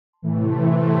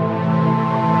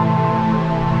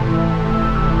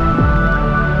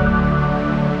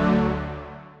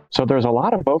So there's a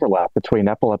lot of overlap between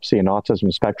epilepsy and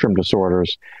autism spectrum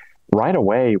disorders. Right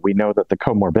away, we know that the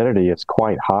comorbidity is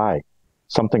quite high,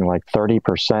 something like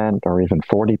 30% or even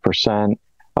 40%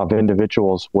 of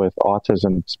individuals with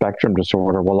autism spectrum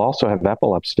disorder will also have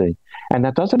epilepsy. And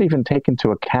that doesn't even take into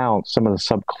account some of the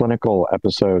subclinical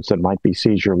episodes that might be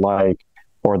seizure-like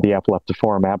or the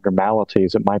epileptiform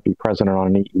abnormalities that might be present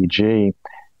on an EEG.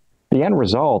 The end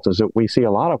result is that we see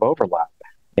a lot of overlap.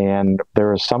 And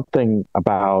there is something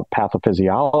about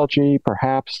pathophysiology,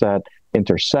 perhaps, that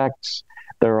intersects.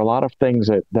 There are a lot of things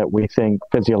that we think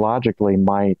physiologically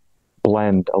might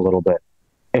blend a little bit.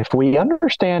 If we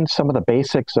understand some of the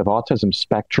basics of autism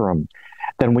spectrum,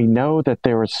 then we know that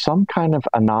there is some kind of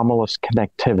anomalous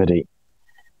connectivity.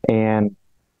 And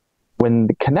when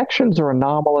the connections are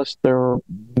anomalous, there are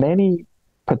many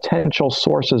potential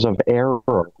sources of error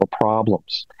or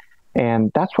problems.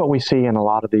 And that's what we see in a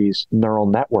lot of these neural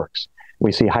networks.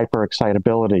 We see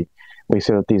hyperexcitability. We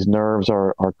see that these nerves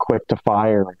are quick to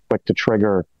fire and quick to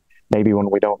trigger, maybe when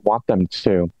we don't want them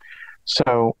to.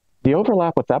 So the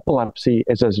overlap with epilepsy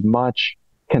is as much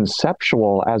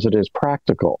conceptual as it is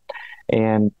practical.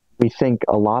 And we think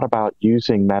a lot about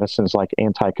using medicines like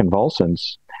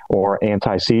anticonvulsants or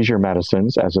anti-seizure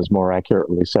medicines, as is more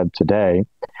accurately said today,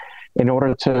 in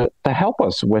order to help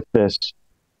us with this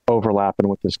overlap and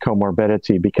with this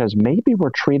comorbidity, because maybe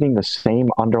we're treating the same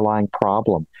underlying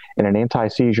problem, and an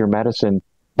anti-seizure medicine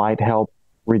might help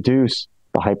reduce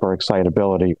the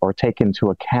hyperexcitability or take into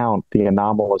account the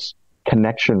anomalous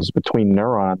connections between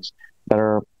neurons that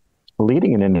are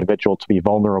leading an individual to be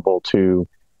vulnerable to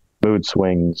mood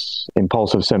swings,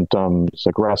 impulsive symptoms,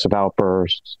 aggressive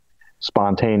outbursts,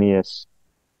 spontaneous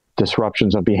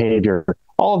disruptions of behavior.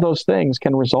 All of those things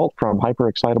can result from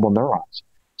hyperexcitable neurons.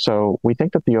 So we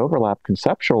think that the overlap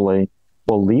conceptually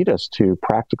will lead us to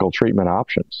practical treatment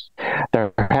options.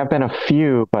 There have been a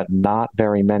few, but not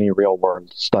very many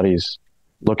real-world studies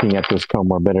looking at this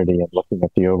comorbidity and looking at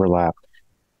the overlap.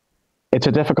 It's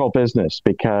a difficult business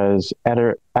because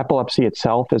epilepsy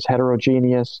itself is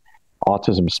heterogeneous,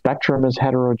 autism spectrum is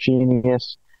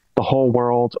heterogeneous, the whole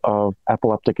world of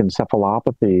epileptic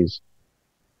encephalopathies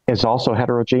is also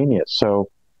heterogeneous. So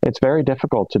it's very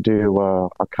difficult to do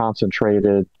a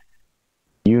concentrated,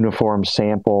 uniform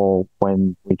sample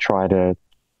when we try to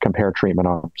compare treatment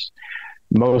arms.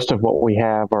 Most of what we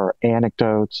have are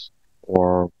anecdotes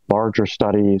or larger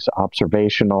studies,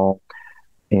 observational,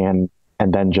 and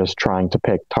then just trying to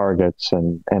pick targets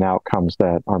and outcomes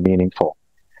that are meaningful.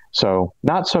 So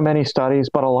not so many studies,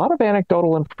 but a lot of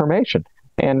anecdotal information.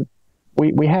 And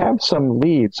we have some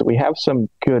leads, we have some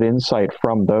good insight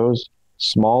from those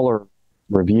smaller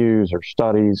reviews or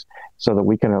studies so that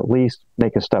we can at least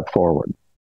make a step forward.